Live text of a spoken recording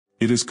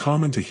It is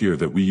common to hear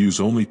that we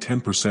use only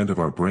 10% of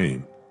our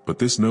brain, but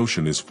this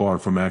notion is far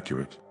from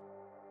accurate.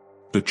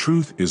 The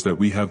truth is that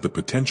we have the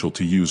potential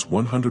to use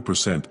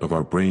 100% of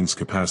our brain's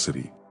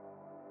capacity.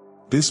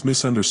 This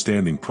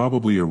misunderstanding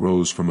probably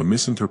arose from a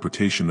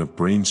misinterpretation of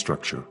brain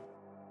structure.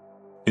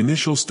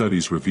 Initial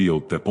studies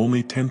revealed that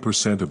only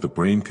 10% of the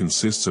brain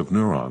consists of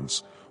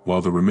neurons,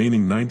 while the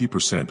remaining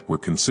 90% were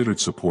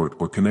considered support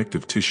or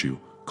connective tissue,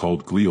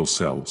 called glial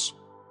cells.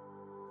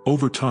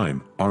 Over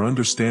time, our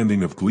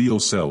understanding of glial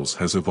cells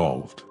has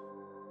evolved.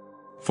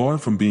 Far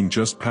from being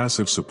just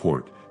passive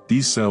support,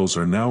 these cells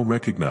are now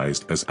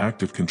recognized as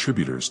active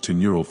contributors to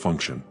neural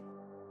function.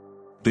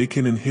 They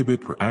can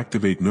inhibit or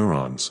activate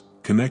neurons,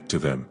 connect to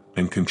them,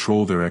 and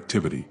control their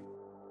activity.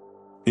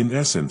 In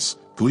essence,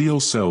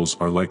 glial cells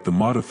are like the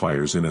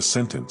modifiers in a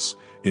sentence,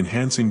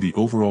 enhancing the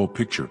overall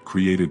picture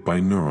created by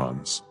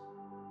neurons.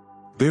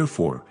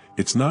 Therefore,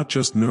 it's not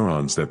just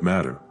neurons that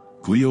matter,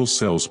 glial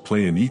cells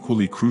play an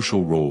equally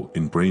crucial role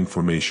in brain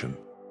formation.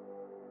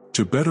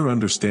 To better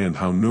understand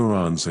how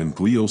neurons and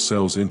glial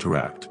cells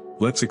interact,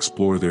 let's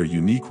explore their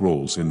unique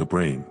roles in the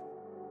brain.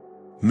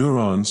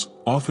 Neurons,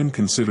 often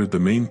considered the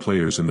main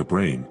players in the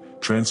brain,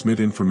 transmit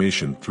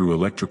information through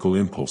electrical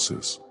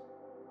impulses.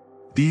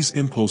 These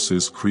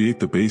impulses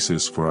create the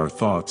basis for our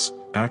thoughts,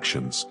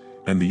 actions,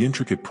 and the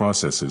intricate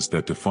processes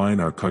that define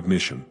our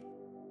cognition.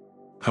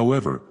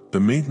 However, the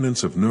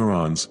maintenance of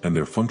neurons and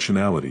their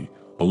functionality,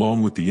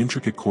 along with the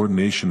intricate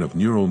coordination of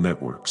neural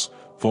networks,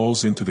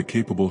 falls into the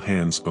capable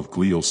hands of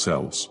glial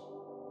cells.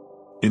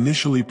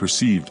 Initially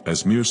perceived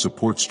as mere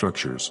support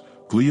structures,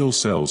 glial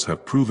cells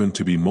have proven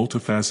to be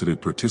multifaceted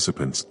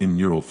participants in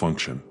neural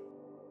function.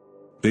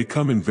 They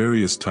come in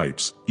various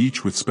types,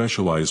 each with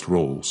specialized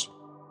roles.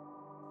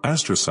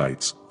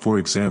 Astrocytes, for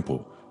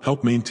example,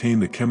 help maintain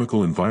the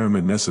chemical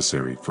environment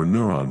necessary for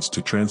neurons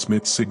to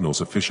transmit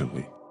signals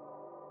efficiently.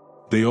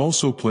 They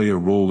also play a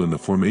role in the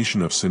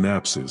formation of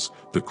synapses,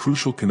 the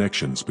crucial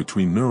connections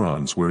between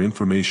neurons where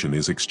information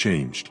is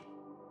exchanged.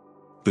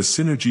 The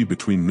synergy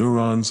between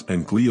neurons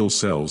and glial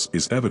cells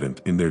is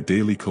evident in their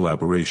daily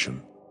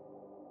collaboration.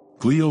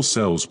 Glial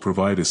cells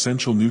provide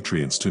essential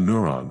nutrients to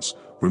neurons,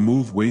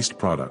 remove waste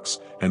products,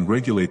 and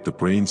regulate the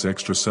brain's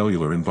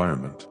extracellular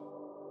environment.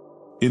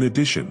 In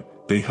addition,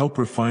 they help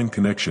refine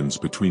connections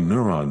between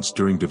neurons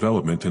during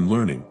development and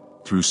learning,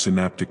 through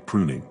synaptic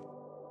pruning.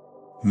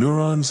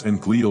 Neurons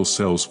and glial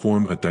cells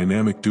form a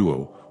dynamic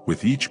duo,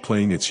 with each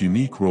playing its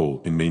unique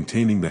role in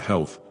maintaining the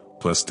health,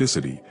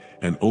 plasticity,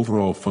 and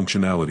overall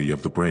functionality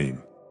of the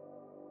brain.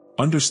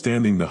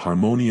 Understanding the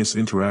harmonious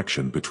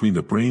interaction between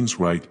the brain's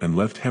right and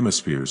left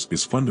hemispheres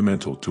is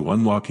fundamental to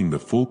unlocking the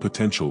full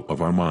potential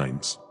of our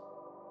minds.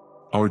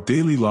 Our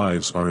daily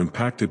lives are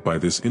impacted by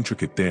this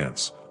intricate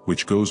dance,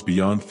 which goes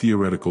beyond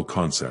theoretical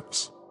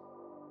concepts.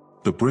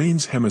 The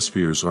brain's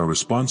hemispheres are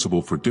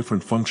responsible for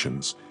different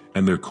functions,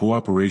 and their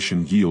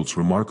cooperation yields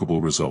remarkable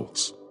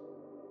results.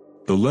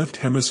 The left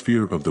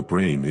hemisphere of the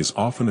brain is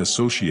often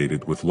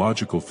associated with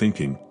logical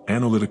thinking,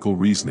 analytical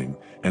reasoning,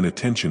 and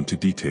attention to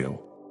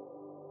detail.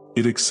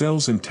 It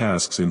excels in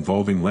tasks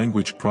involving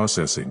language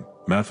processing,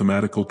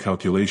 mathematical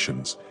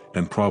calculations,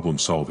 and problem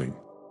solving.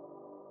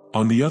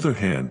 On the other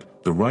hand,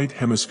 the right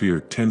hemisphere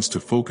tends to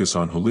focus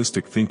on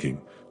holistic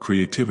thinking,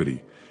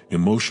 creativity,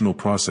 emotional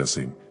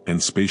processing,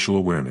 and spatial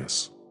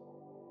awareness.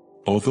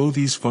 Although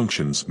these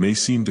functions may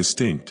seem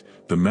distinct,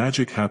 the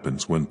magic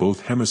happens when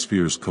both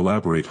hemispheres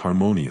collaborate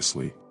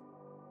harmoniously.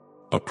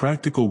 A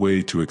practical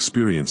way to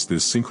experience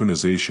this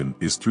synchronization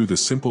is through the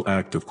simple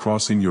act of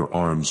crossing your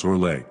arms or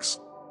legs.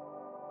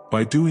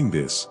 By doing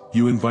this,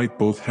 you invite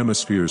both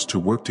hemispheres to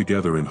work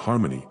together in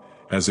harmony,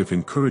 as if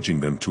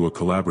encouraging them to a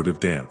collaborative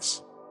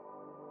dance.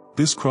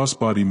 This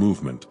cross-body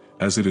movement,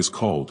 as it is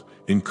called,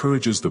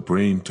 encourages the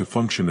brain to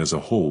function as a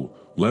whole,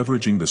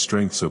 leveraging the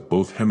strengths of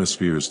both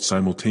hemispheres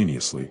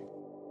simultaneously.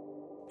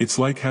 It's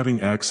like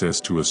having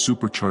access to a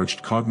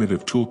supercharged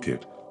cognitive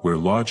toolkit, where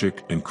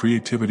logic and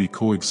creativity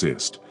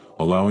coexist,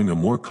 allowing a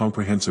more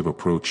comprehensive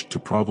approach to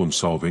problem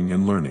solving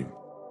and learning.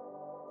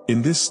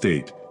 In this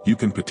state, you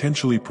can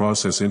potentially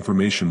process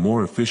information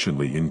more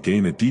efficiently and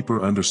gain a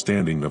deeper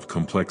understanding of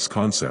complex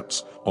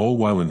concepts, all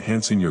while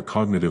enhancing your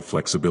cognitive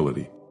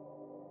flexibility.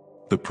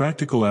 The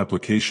practical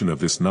application of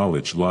this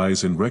knowledge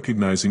lies in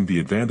recognizing the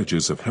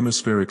advantages of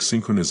hemispheric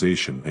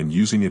synchronization and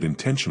using it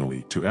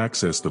intentionally to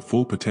access the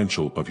full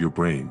potential of your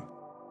brain.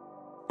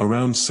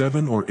 Around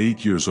 7 or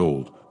 8 years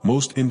old,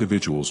 most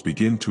individuals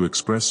begin to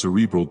express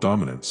cerebral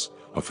dominance,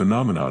 a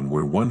phenomenon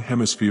where one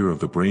hemisphere of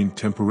the brain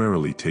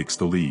temporarily takes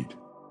the lead.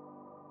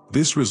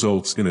 This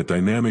results in a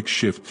dynamic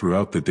shift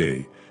throughout the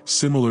day,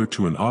 similar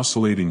to an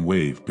oscillating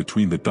wave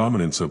between the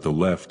dominance of the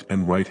left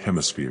and right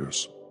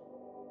hemispheres.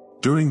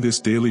 During this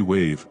daily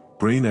wave,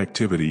 brain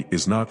activity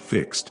is not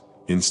fixed,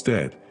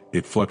 instead,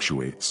 it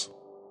fluctuates.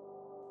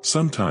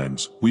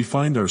 Sometimes, we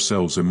find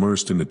ourselves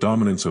immersed in the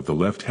dominance of the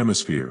left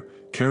hemisphere,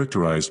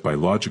 characterized by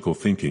logical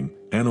thinking,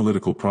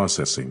 analytical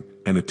processing,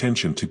 and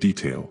attention to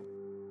detail.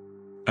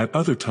 At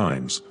other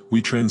times,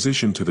 we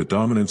transition to the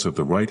dominance of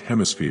the right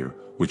hemisphere,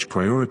 which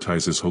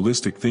prioritizes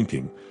holistic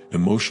thinking,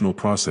 emotional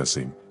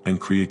processing, and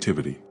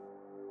creativity.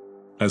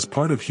 As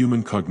part of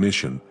human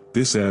cognition,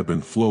 this ebb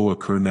and flow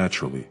occur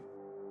naturally.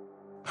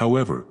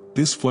 However,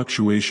 this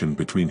fluctuation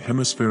between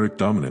hemispheric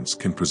dominance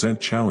can present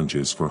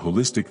challenges for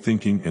holistic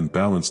thinking and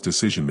balanced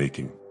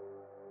decision-making.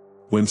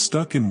 When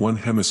stuck in one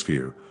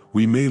hemisphere,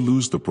 we may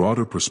lose the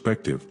broader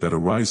perspective that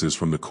arises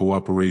from the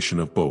cooperation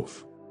of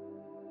both.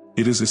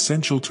 It is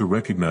essential to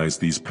recognize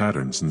these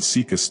patterns and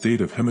seek a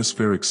state of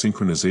hemispheric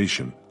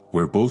synchronization,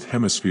 where both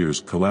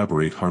hemispheres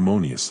collaborate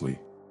harmoniously.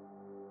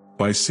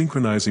 By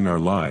synchronizing our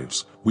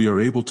lives, we are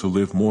able to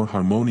live more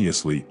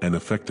harmoniously and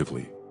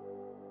effectively.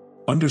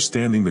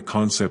 Understanding the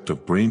concept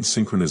of brain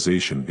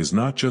synchronization is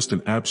not just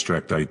an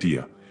abstract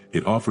idea,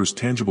 it offers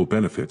tangible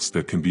benefits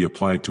that can be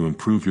applied to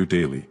improve your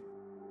daily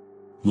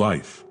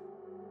life.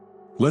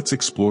 Let's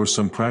explore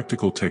some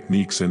practical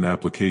techniques and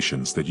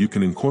applications that you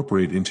can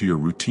incorporate into your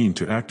routine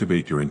to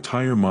activate your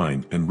entire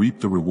mind and reap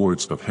the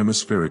rewards of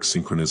hemispheric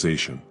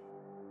synchronization.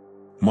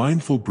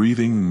 Mindful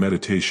breathing and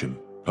meditation.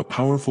 A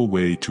powerful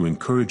way to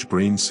encourage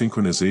brain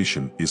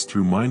synchronization is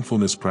through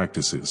mindfulness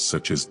practices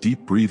such as deep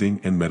breathing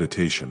and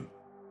meditation.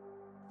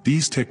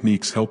 These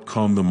techniques help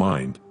calm the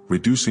mind,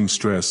 reducing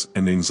stress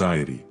and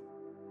anxiety.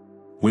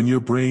 When your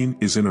brain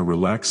is in a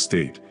relaxed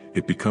state,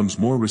 it becomes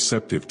more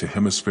receptive to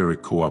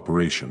hemispheric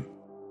cooperation.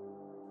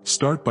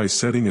 Start by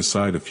setting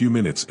aside a few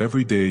minutes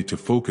every day to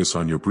focus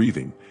on your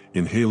breathing,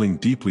 inhaling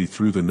deeply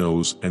through the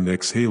nose and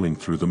exhaling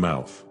through the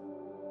mouth.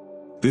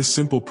 This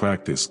simple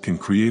practice can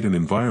create an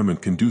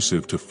environment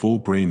conducive to full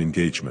brain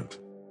engagement.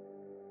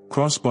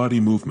 Cross-body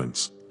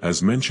movements.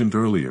 As mentioned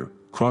earlier,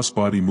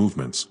 cross-body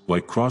movements,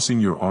 like crossing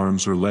your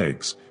arms or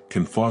legs,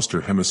 can foster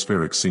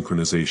hemispheric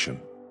synchronization.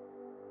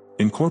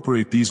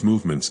 Incorporate these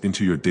movements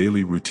into your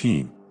daily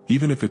routine,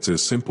 even if it's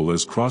as simple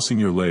as crossing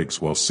your legs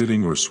while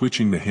sitting or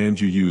switching the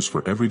hand you use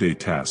for everyday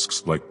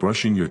tasks like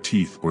brushing your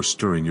teeth or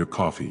stirring your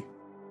coffee.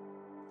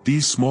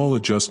 These small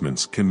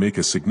adjustments can make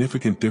a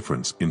significant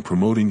difference in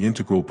promoting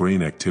integral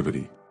brain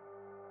activity.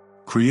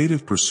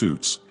 Creative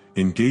pursuits.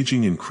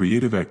 Engaging in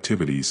creative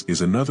activities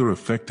is another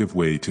effective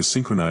way to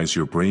synchronize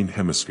your brain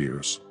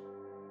hemispheres.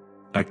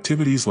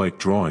 Activities like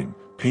drawing,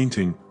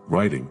 painting,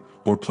 writing,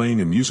 or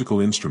playing a musical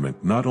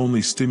instrument not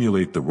only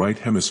stimulate the right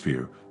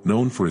hemisphere,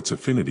 known for its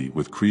affinity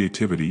with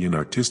creativity and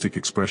artistic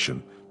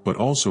expression, but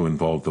also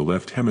involve the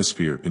left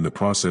hemisphere in the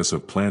process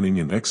of planning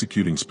and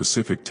executing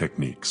specific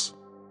techniques.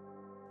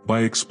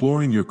 By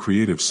exploring your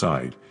creative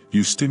side,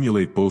 you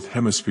stimulate both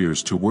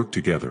hemispheres to work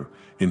together,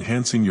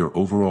 enhancing your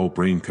overall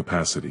brain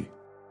capacity.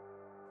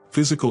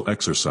 Physical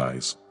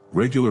exercise.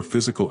 Regular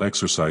physical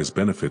exercise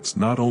benefits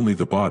not only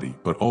the body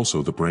but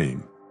also the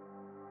brain.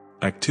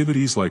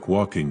 Activities like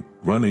walking,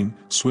 running,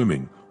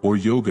 swimming, or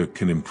yoga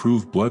can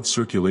improve blood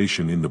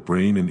circulation in the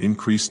brain and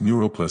increase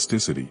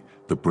neuroplasticity,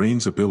 the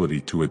brain's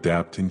ability to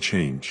adapt and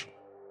change.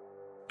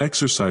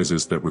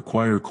 Exercises that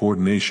require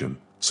coordination,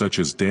 such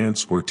as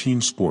dance or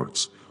team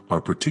sports,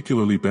 are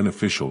particularly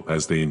beneficial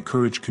as they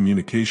encourage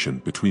communication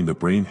between the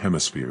brain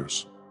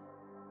hemispheres.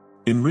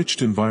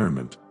 Enriched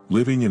environment.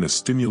 Living in a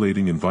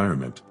stimulating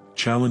environment,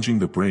 challenging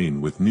the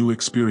brain with new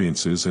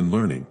experiences and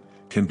learning,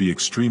 can be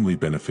extremely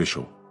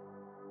beneficial.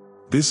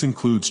 This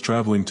includes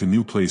traveling to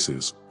new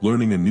places,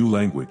 learning a new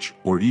language,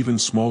 or even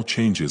small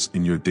changes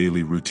in your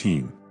daily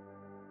routine.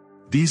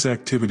 These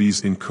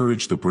activities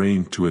encourage the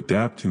brain to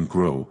adapt and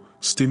grow,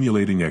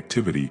 stimulating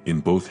activity in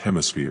both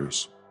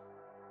hemispheres.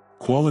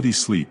 Quality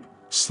sleep.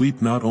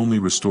 Sleep not only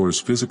restores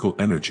physical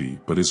energy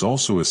but is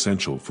also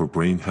essential for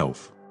brain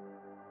health.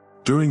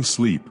 During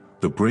sleep,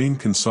 the brain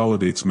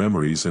consolidates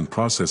memories and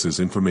processes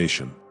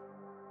information.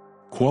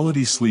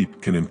 Quality sleep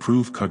can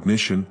improve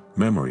cognition,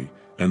 memory,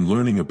 and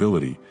learning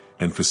ability,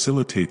 and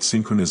facilitate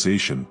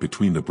synchronization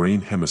between the brain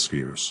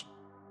hemispheres.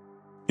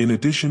 In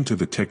addition to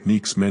the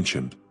techniques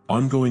mentioned,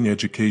 ongoing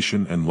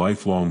education and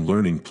lifelong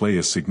learning play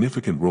a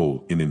significant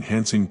role in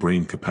enhancing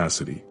brain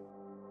capacity.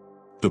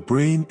 The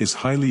brain is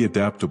highly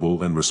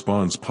adaptable and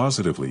responds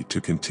positively to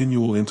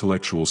continual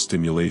intellectual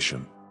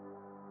stimulation.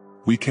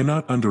 We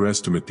cannot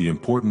underestimate the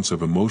importance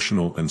of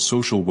emotional and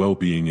social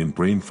well-being in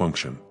brain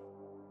function.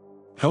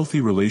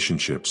 Healthy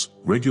relationships,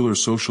 regular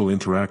social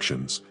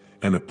interactions,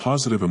 and a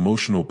positive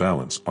emotional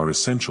balance are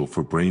essential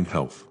for brain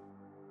health.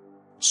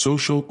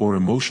 Social or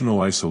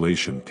emotional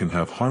isolation can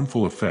have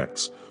harmful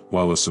effects,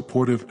 while a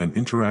supportive and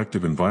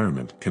interactive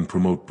environment can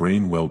promote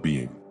brain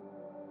well-being.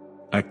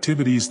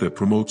 Activities that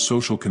promote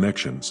social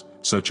connections,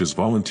 such as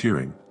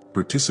volunteering,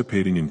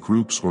 participating in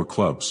groups or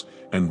clubs,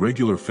 and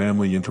regular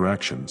family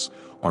interactions,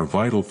 are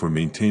vital for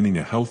maintaining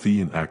a healthy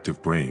and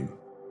active brain.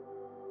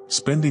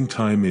 Spending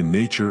time in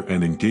nature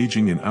and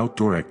engaging in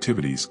outdoor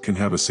activities can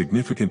have a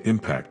significant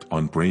impact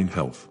on brain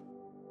health.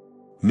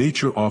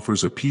 Nature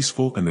offers a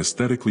peaceful and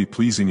aesthetically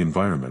pleasing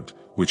environment,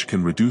 which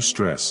can reduce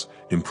stress,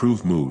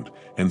 improve mood,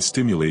 and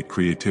stimulate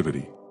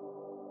creativity.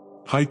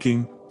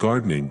 Hiking,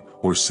 gardening,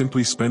 or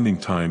simply spending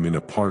time in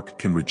a park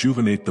can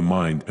rejuvenate the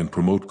mind and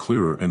promote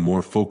clearer and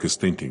more focused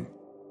thinking.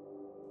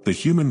 The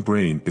human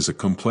brain is a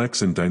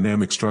complex and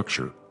dynamic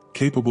structure,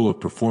 capable of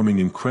performing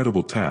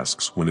incredible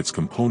tasks when its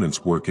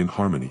components work in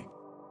harmony.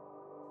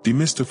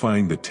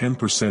 Demystifying the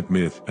 10%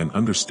 myth and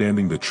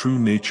understanding the true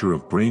nature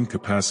of brain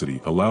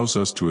capacity allows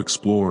us to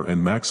explore and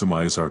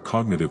maximize our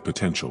cognitive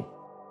potential.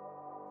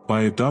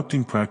 By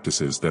adopting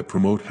practices that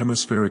promote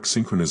hemispheric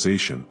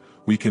synchronization,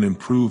 we can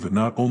improve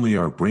not only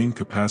our brain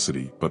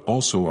capacity but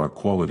also our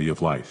quality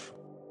of life.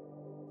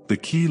 The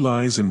key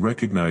lies in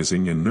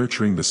recognizing and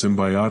nurturing the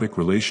symbiotic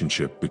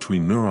relationship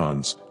between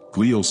neurons,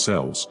 glial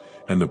cells,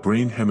 and the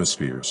brain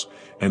hemispheres,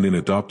 and in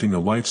adopting a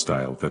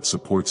lifestyle that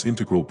supports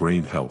integral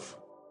brain health.